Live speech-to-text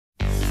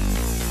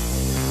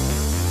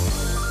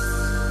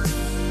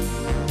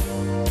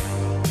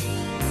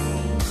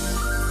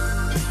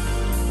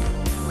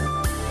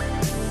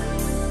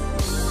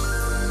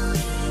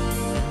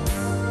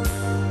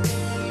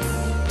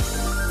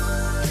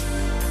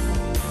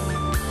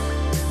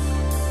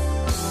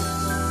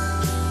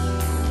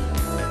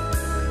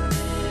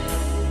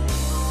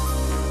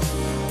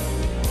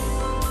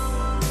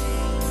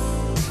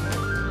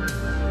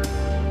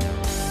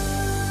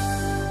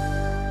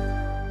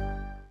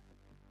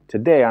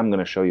Today I'm going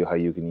to show you how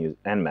you can use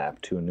Nmap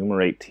to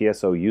enumerate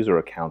TSO user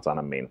accounts on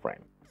a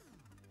mainframe.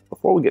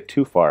 Before we get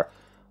too far,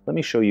 let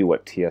me show you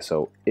what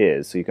TSO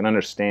is so you can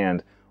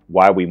understand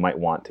why we might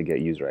want to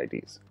get user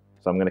IDs.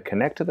 So I'm going to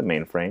connect to the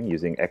mainframe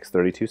using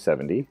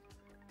X3270,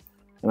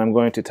 and I'm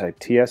going to type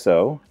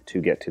TSO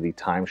to get to the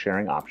time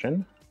sharing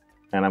option,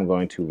 and I'm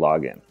going to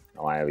log in.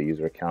 Now I have a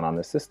user account on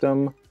this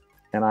system,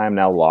 and I am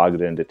now logged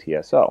into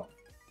TSO.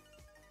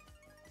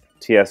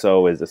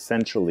 TSO is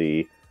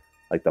essentially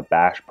like the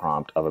bash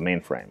prompt of a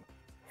mainframe.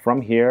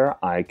 From here,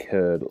 I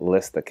could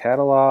list the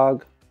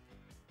catalog.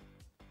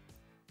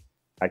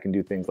 I can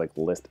do things like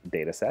list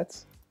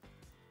datasets.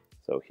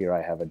 So here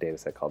I have a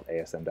dataset called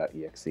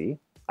asm.exe.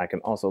 I can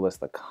also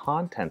list the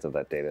contents of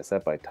that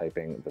dataset by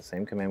typing the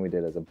same command we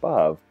did as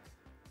above,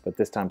 but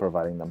this time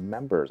providing the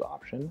members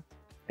option.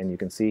 And you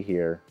can see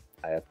here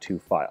I have two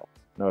files.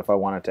 Now if I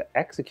wanted to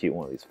execute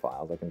one of these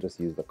files, I can just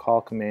use the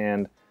call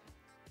command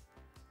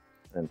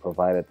and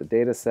provide it the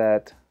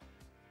dataset,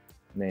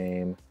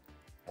 name,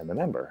 and the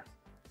member.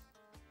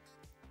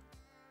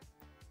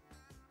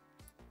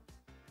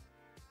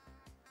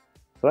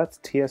 So that's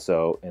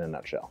TSO in a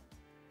nutshell.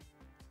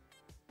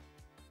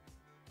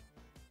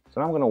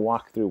 So now I'm going to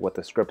walk through what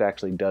the script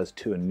actually does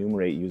to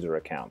enumerate user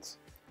accounts.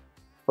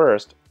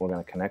 First, we're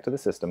going to connect to the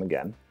system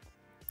again,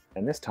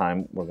 and this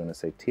time we're going to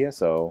say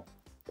TSO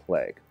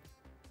plague.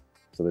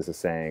 So this is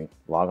saying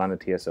log on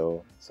to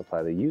TSO,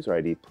 supply the user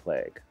ID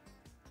plague.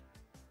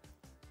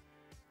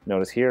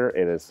 Notice here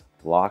it has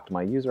locked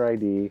my user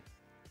ID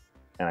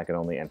and I can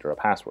only enter a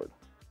password.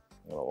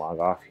 I'm going to log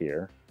off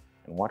here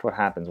and watch what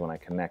happens when I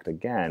connect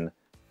again,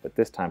 but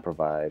this time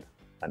provide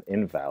an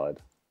invalid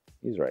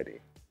user ID.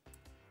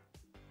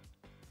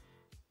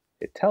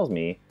 It tells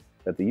me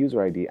that the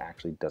user ID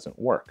actually doesn't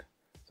work.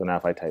 So now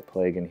if I type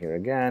plague in here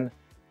again,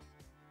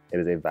 it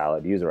is a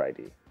valid user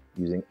ID.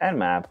 Using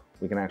Nmap,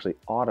 we can actually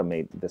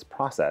automate this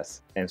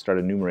process and start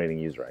enumerating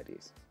user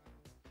IDs.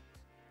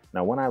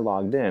 Now when I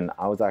logged in,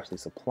 I was actually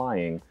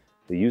supplying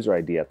the user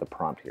ID at the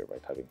prompt here by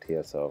typing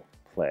TSO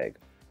plague.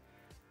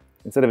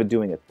 Instead of it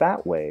doing it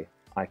that way,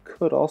 I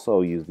could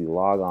also use the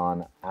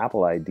logon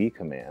Apple ID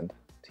command,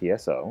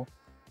 TSO,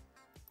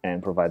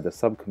 and provide the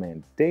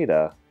subcommand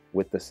data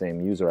with the same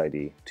user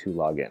ID to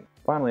log in.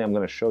 Finally, I'm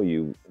going to show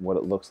you what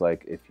it looks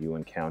like if you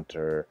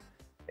encounter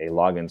a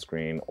login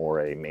screen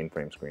or a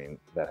mainframe screen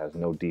that has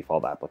no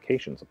default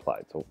applications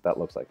applied. So that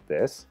looks like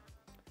this.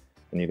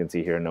 And you can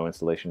see here, no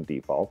installation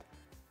default.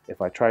 If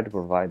I try to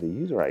provide the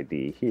user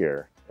ID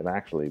here, it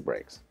actually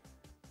breaks.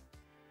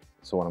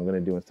 So what I'm going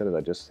to do instead is I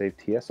just save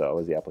TSO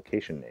as the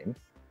application name,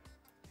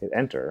 hit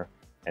enter,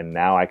 and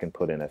now I can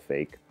put in a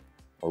fake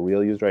or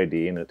real user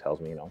ID, and it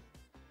tells me,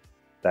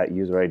 that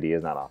user ID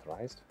is not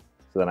authorized.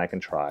 So then I can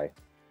try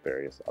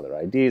various other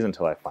IDs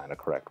until I find a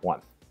correct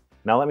one.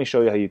 Now let me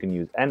show you how you can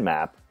use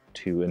Nmap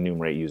to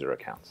enumerate user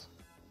accounts.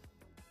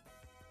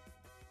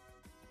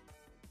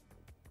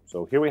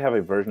 So here we have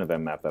a version of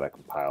Nmap that I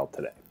compiled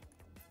today.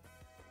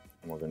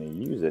 And we're going to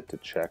use it to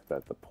check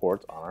that the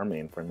ports on our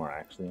mainframe are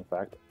actually in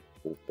fact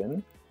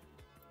open.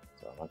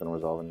 So I'm not going to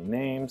resolve any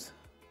names.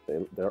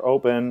 They're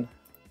open,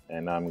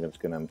 and I'm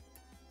just going to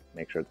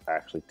make sure it's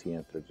actually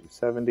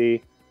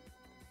TN3270,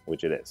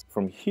 which it is.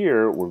 From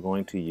here, we're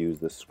going to use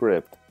the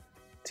script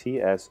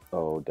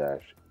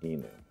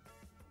TSO-enum.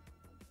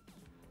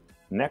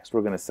 Next,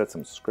 we're going to set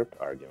some script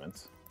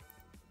arguments.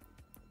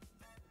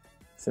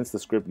 Since the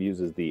script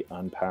uses the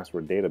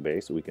unpassword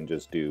database, we can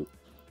just do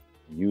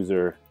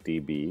user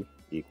db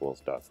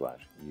equals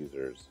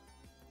 /users.text.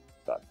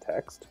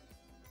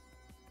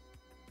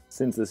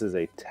 Since this is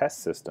a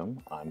test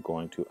system, I'm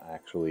going to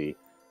actually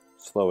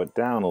slow it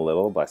down a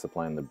little by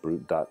supplying the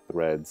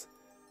brute.threads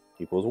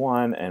equals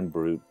 1 and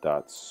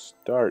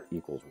brute.start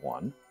equals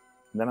 1. And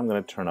then I'm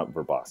going to turn up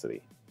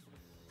verbosity.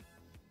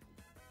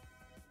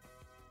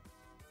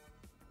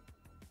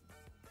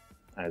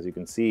 As you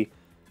can see,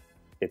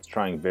 it's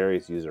trying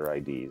various user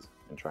IDs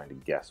and trying to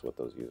guess what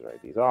those user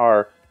IDs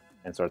are,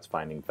 and starts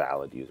finding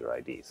valid user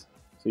IDs.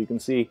 So you can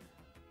see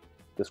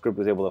the script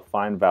is able to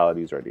find valid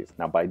user IDs.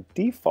 Now by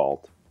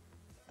default,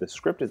 the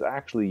script is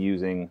actually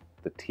using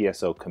the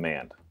TSO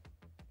command.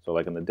 So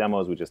like in the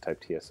demos, we just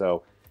typed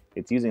TSO.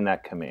 It's using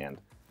that command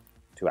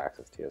to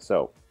access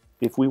TSO.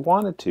 If we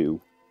wanted to,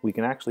 we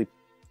can actually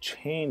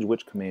change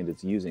which command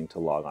it's using to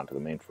log onto the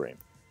mainframe.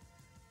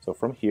 So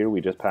from here, we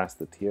just pass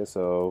the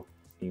TSO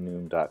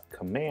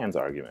enum.commands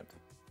argument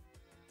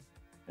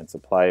and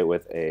supply it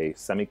with a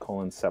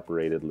semicolon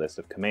separated list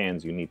of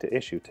commands you need to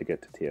issue to get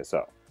to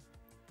TSO.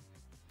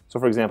 So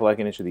for example, I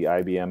can issue the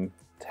IBM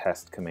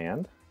test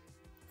command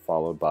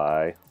followed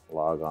by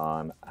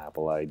logon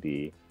Apple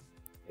ID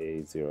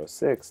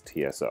A06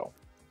 TSO.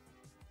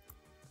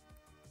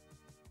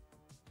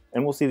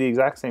 And we'll see the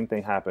exact same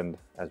thing happened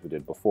as we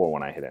did before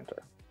when I hit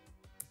enter.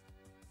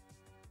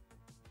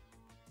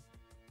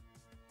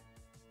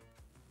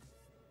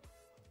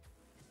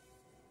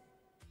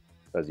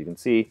 As you can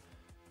see,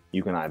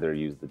 you can either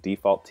use the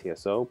default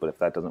TSO, but if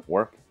that doesn't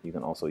work, you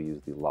can also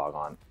use the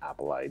logon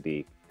Apple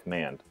ID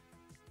command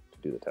to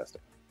do the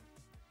testing.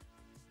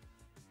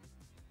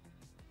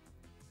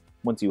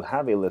 Once you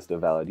have a list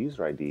of valid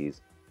user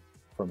IDs,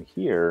 from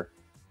here,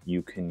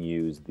 you can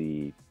use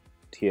the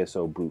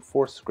TSO brute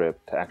force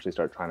script to actually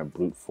start trying to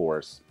brute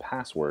force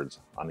passwords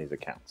on these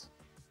accounts.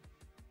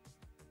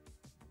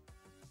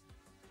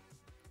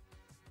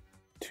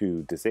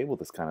 To disable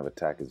this kind of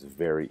attack is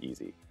very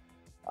easy.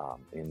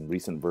 In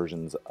recent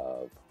versions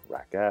of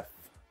RACF,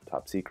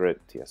 Top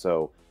Secret,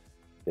 TSO,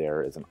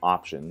 there is an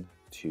option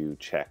to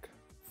check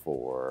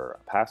for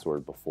a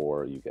password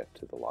before you get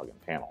to the login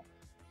panel.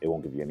 It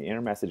won't give you any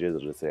error messages,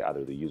 it'll just say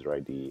either the user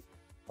ID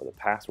or the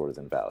password is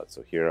invalid.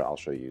 So here I'll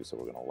show you, so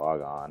we're going to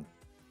log on,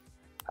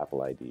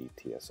 Apple ID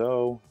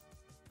TSO,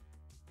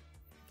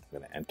 I'm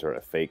going to enter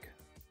a fake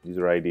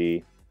user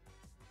ID,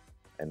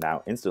 and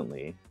now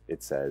instantly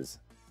it says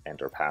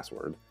enter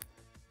password.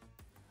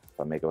 If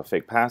I make up a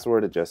fake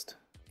password, it just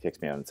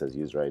kicks me out and says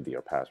user ID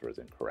or password is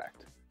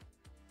incorrect.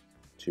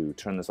 To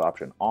turn this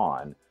option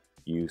on,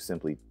 you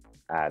simply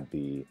add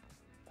the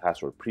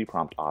password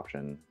pre-prompt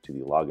option to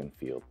the login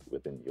field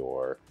within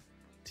your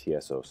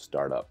TSO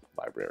startup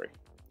library.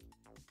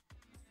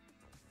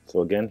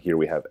 So again, here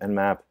we have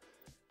Nmap,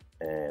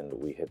 and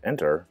we hit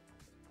enter,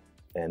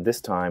 and this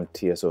time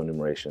TSO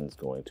enumeration is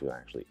going to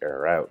actually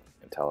error out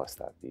and tell us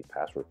that the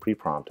password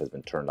pre-prompt has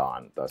been turned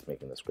on, thus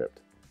making the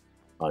script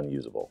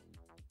unusable.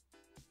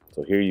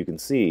 So here you can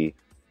see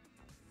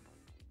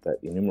that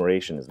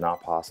enumeration is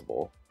not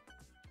possible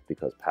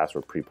because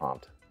password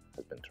pre-prompt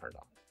has been turned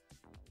on.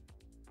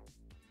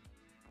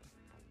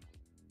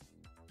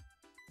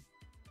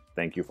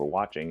 Thank you for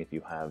watching. If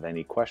you have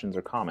any questions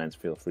or comments,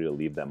 feel free to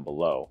leave them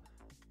below,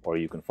 or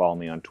you can follow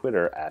me on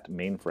Twitter at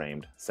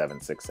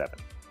Mainframe767.